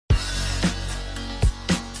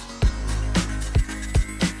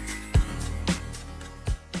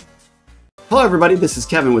Hello everybody, this is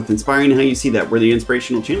Kevin with Inspiring How You See That. We're the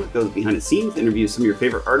inspirational channel that goes behind the scenes, interviews some of your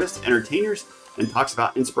favorite artists, entertainers, and talks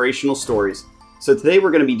about inspirational stories. So today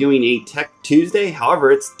we're going to be doing a Tech Tuesday.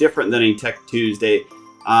 However, it's different than a Tech Tuesday.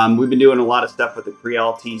 We've been doing a lot of stuff with the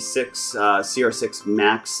CR6 CR6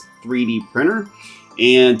 Max 3D printer.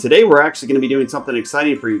 And today we're actually going to be doing something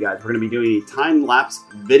exciting for you guys. We're going to be doing a time-lapse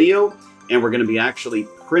video, and we're going to be actually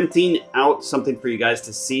printing out something for you guys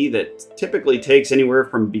to see that typically takes anywhere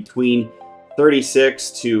from between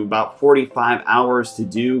 36 to about 45 hours to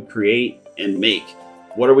do, create, and make.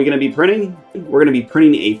 What are we going to be printing? We're going to be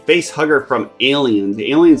printing a Facehugger from Aliens.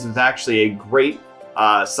 Aliens is actually a great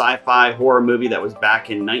sci-fi horror movie that was back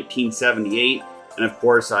in 1978. And of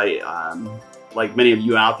course, like many of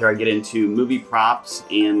you out there, I get into movie props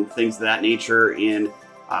and things of that nature. And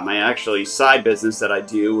my actually side business that I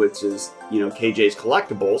do, which is, KJ's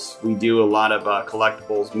Collectibles. We do a lot of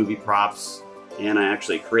collectibles, movie props, and I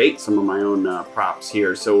actually create some of my own props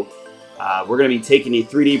here. So we're going to be taking a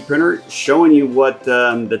 3D printer, showing you what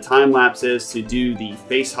the time lapse is to do the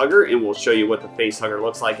Facehugger, and we'll show you what the Facehugger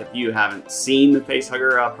looks like. If you haven't seen the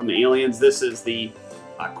Facehugger from the Aliens, this is the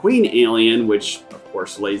Queen Alien, which of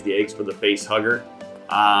course lays the eggs for the Facehugger.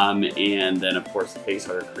 And then of course the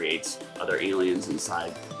Facehugger creates other aliens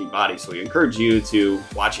inside the body. So we encourage you to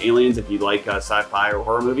watch Aliens if you like sci-fi or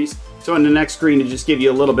horror movies. So on the next screen, to just give you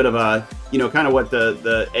a little bit of a, kind of what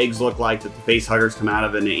the eggs look like that the Facehuggers come out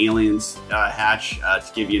of in the Aliens hatch,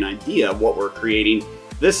 to give you an idea of what we're creating.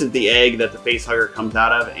 This is the egg that the Facehugger comes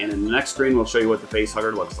out of, and in the next screen, we'll show you what the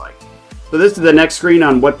Facehugger looks like. So this is the next screen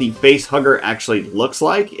on what the Facehugger actually looks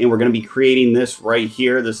like, and we're going to be creating this right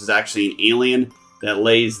here. This is actually an alien that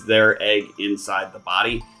lays their egg inside the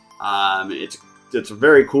body. It's a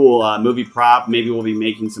very cool movie prop. Maybe we'll be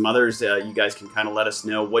making some others. You guys can kind of let us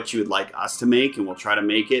know what you would like us to make, and we'll try to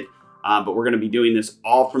make it. But we're going to be doing this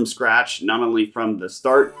all from scratch, not only from the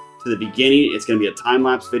start to the beginning. It's going to be a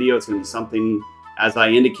time-lapse video. It's going to be something, as I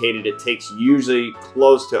indicated, it takes usually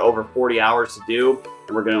close to over 40 hours to do.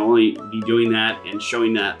 And we're going to only be doing that and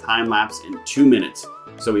showing that time-lapse in 2 minutes.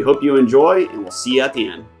 So we hope you enjoy, and we'll see you at the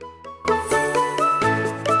end.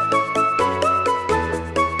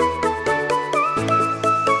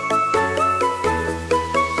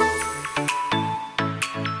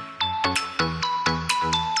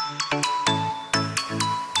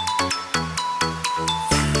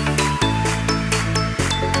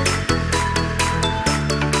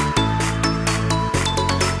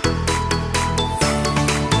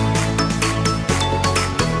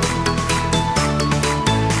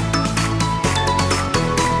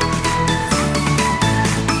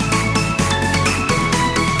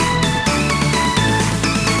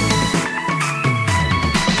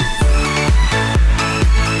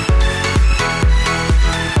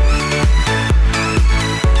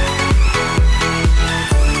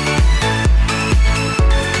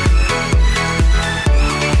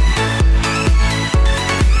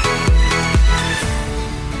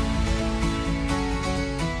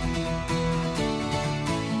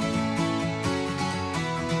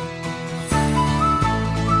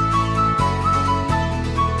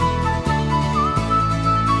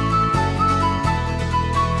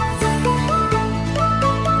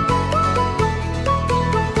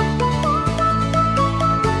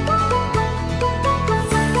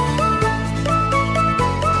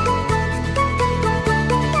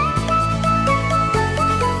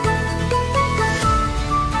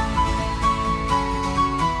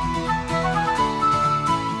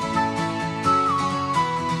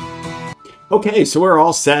 Okay, so we're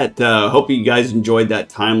all set. Hope you guys enjoyed that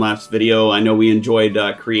time-lapse video. I know we enjoyed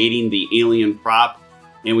creating the alien prop,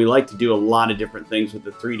 and we like to do a lot of different things with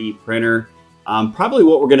the 3D printer. Probably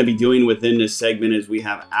what we're going to be doing within this segment is we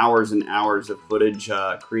have hours and hours of footage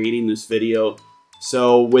creating this video.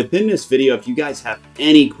 So within this video, if you guys have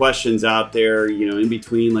any questions out there, in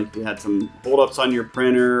between, like you had some holdups on your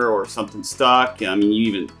printer or something stuck. I mean, you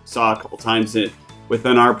even saw a couple times that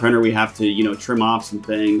within our printer, we have to, trim off some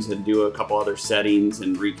things and do a couple other settings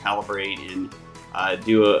and recalibrate and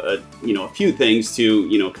do a few things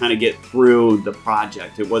to, kind of get through the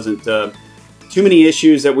project. It wasn't too many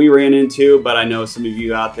issues that we ran into, but I know some of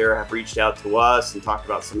you out there have reached out to us and talked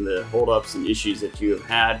about some of the holdups and issues that you have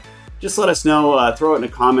had. Just let us know, throw it in the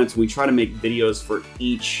comments. We try to make videos for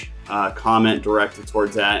each comment directed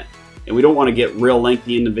towards that. And we don't want to get real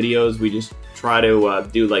lengthy in the videos. We just try to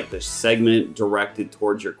do like the segment directed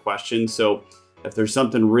towards your questions. So if there's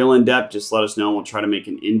something real in-depth, just let us know. We'll try to make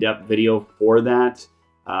an in-depth video for that.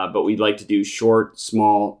 But we'd like to do short,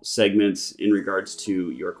 small segments in regards to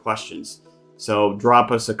your questions. So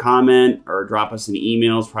drop us a comment or drop us an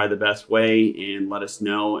email is probably the best way, and let us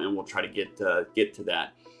know, and we'll try to get to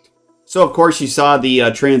that. So of course you saw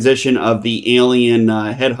the transition of the Alien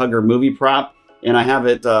head hugger movie prop, and I have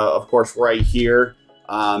it of course right here,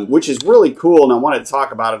 which is really cool, and I want to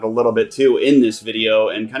talk about it a little bit too in this video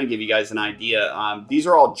and kind of give you guys an idea. These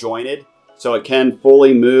are all jointed, so it can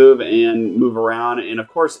fully move and move around, and of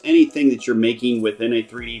course anything that you're making within a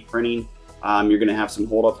 3D printing, you're going to have some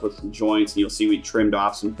holdups with some joints, and you'll see we trimmed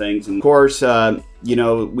off some things. And of course, you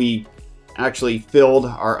know, we actually filled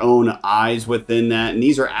our own eyes within that, and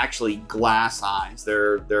these are actually glass eyes.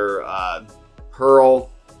 They're pearl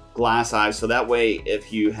glass eyes, so that way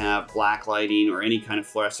if you have black lighting or any kind of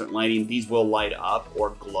fluorescent lighting, these will light up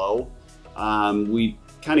or glow. We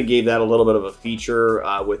kind of gave that a little bit of a feature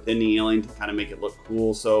within the Alien to kind of make it look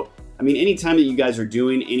cool. So I mean, anytime that you guys are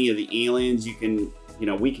doing any of the Aliens, you can, you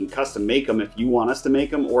know, we can custom make them if you want us to make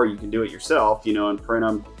them, or you can do it yourself, you know, and print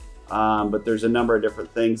them. But there's a number of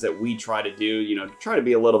different things that we try to do, you know, to try to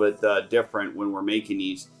be a little bit different when we're making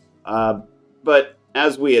these. But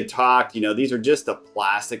as we had talked, you know, these are just a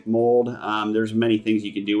plastic mold. There's many things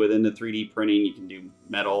you can do within the 3D printing. You can do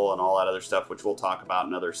metal and all that other stuff, which we'll talk about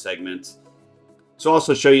in other segments. So I'll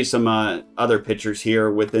also show you some other pictures here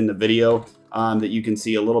within the video that you can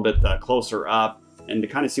see a little bit closer up, and to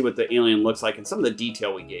kind of see what the Alien looks like and some of the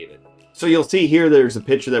detail we gave it. So you'll see here there's a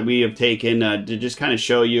picture that we have taken to just kind of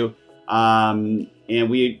show you. And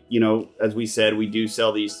we, you know, as we said, we do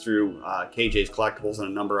sell these through KJ's Collectibles and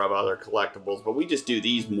a number of other collectibles, but we just do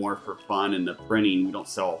these more for fun and the printing. We don't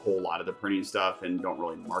sell a whole lot of the printing stuff and don't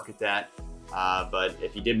really market that. But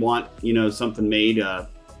if you did want, you know, something made,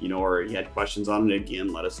 you know, or you had questions on it,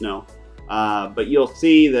 again, let us know. But you'll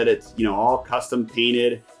see that it's, you know, all custom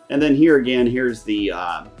painted. And then here again, here's the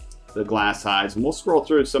glass eyes, and we'll scroll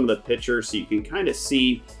through some of the pictures so you can kind of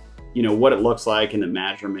see, you know, what it looks like and the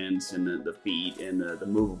measurements and the feet and the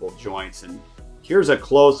movable joints. And here's a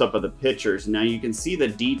close-up of the pictures. Now you can see the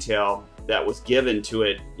detail that was given to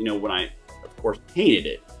it, you know, when I, of course, painted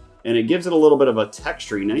it. And it gives it a little bit of a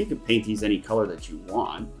texture. Now you can paint these any color that you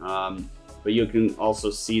want, but you can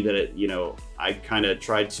also see that it, you know, I kind of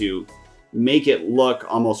tried to make it look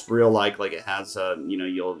almost real like it has, you know,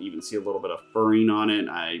 you'll even see a little bit of furring on it.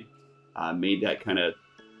 I made that kind of,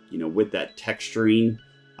 you know, with that texturing.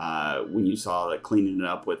 When you saw that, cleaning it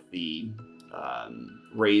up with the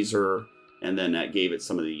razor, and then that gave it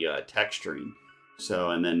some of the texturing.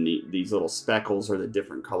 So, and then these little speckles are the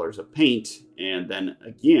different colors of paint. And then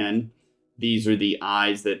again, these are the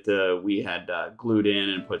eyes that we had glued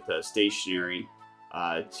in and put stationary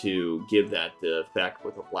to give that effect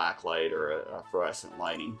with a black light or a fluorescent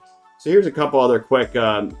lighting. So here's a couple other quick,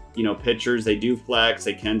 you know, pictures. They do flex,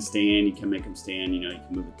 they can stand, you can make them stand, you know, you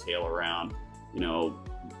can move the tail around, you know.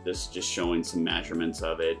 This is just showing some measurements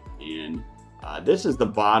of it. And this is the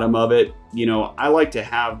bottom of it. You know, I like to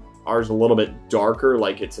have ours a little bit darker,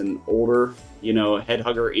 like it's an older, you know, head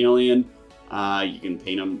hugger Alien. You can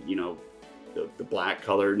paint them, you know, the black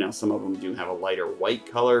color. Now some of them do have a lighter white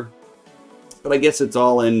color, but I guess it's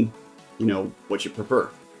all in, you know, what you prefer.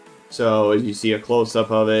 So as you see a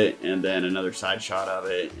close-up of it, and then another side shot of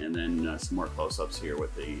it, and then some more close-ups here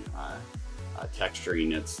with the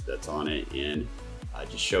texturing that's on it. And I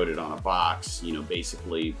just showed it on a box, you know,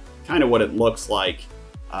 basically kind of what it looks like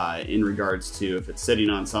in regards to if it's sitting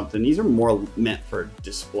on something. These are more meant for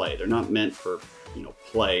display. They're not meant for, you know,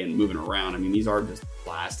 play and moving around. I mean, these are just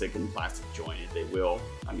plastic and plastic jointed. They will,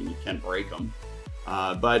 I mean, you can break them.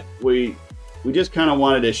 But we just kind of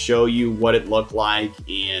wanted to show you what it looked like,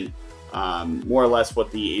 and more or less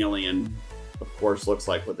what the Alien, of course, looks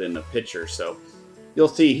like within the picture. So you'll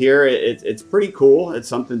see here, it's pretty cool. It's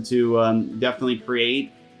something to definitely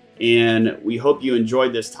create, and we hope you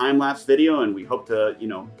enjoyed this time-lapse video, and we hope to, you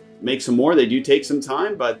know, make some more. They do take some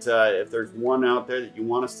time, but if there's one out there that you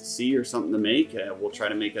want us to see or something to make, we'll try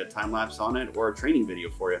to make a time-lapse on it or a training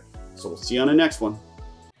video for you. So we'll see you on the next one.